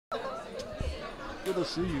Good to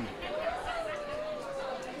see you.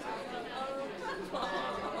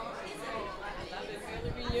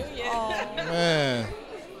 Oh, man,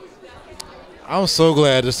 I'm so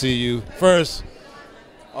glad to see you. First,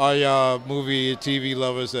 all y'all movie and TV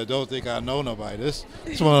lovers that don't think I know nobody. This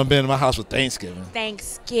one I've been in my house for Thanksgiving.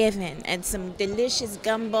 Thanksgiving and some delicious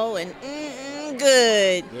gumbo and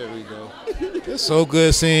good. There we go. It's so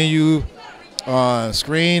good seeing you on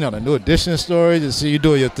screen on a New Edition story, to see you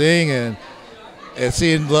doing your thing, and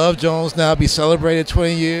seeing Love Jones now be celebrated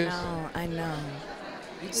 20 years. Oh, I know.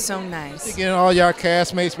 So nice. Getting all y'all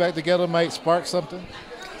castmates back together might spark something.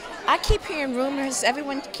 I keep hearing rumors.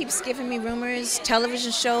 Everyone keeps giving me rumors.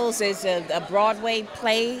 Television shows. There's a Broadway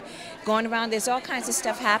play going around. There's all kinds of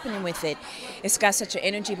stuff happening with it. It's got such an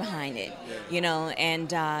energy behind it, you know,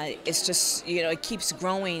 and it's just, you know, it keeps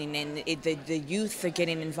growing, and the youth are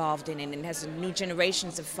getting involved in it, and it has new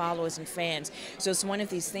generations of followers and fans. So it's one of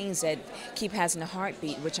these things that keep having a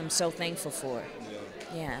heartbeat, which I'm so thankful for.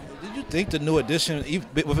 Yeah. Did you think the New Edition,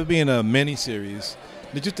 with it being a mini-series,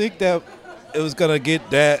 did you think that it was going to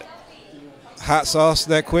get that hot sauce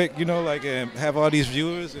that quick, you know, like, and have all these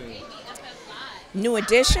viewers? And New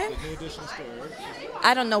Edition? the New Edition story.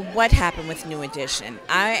 I don't know what happened with New Edition.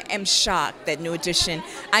 I am shocked that New Edition,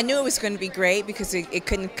 I knew it was going to be great because it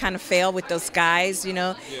couldn't kind of fail with those guys, you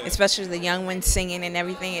know, especially the young ones singing and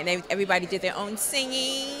everything, and everybody did their own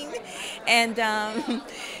singing. And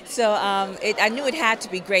so I knew it had to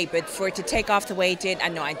be great, but for it to take off the way it did, I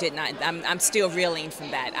know I did not. I'm still reeling from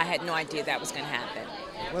that. I had no idea that was going to happen.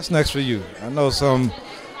 What's next for you? I know some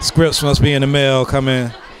scripts must be in the mail coming.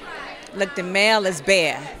 Look, the mail is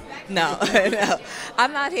bare. No, no.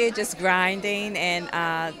 I'm out here just grinding and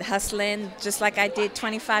hustling just like I did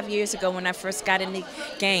 25 years ago when I first got in the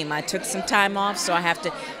game. I took some time off, so I have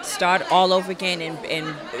to start all over again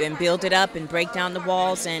and build it up and break down the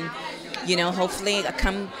walls, and, you know, hopefully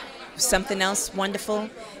come something else wonderful,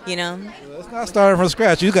 you know. It's not starting from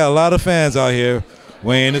scratch. You got a lot of fans out here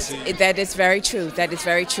waiting to see. That is very true. That is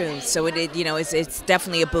very true. So you know, it's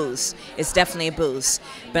definitely a boost. It's definitely a boost.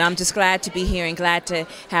 But I'm just glad to be here and glad to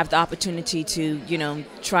have the opportunity to, you know,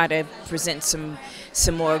 try to present some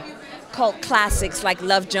more cult classics like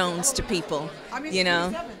Love Jones to people. You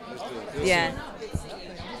know. Yeah.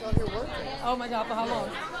 Oh my God! For how long?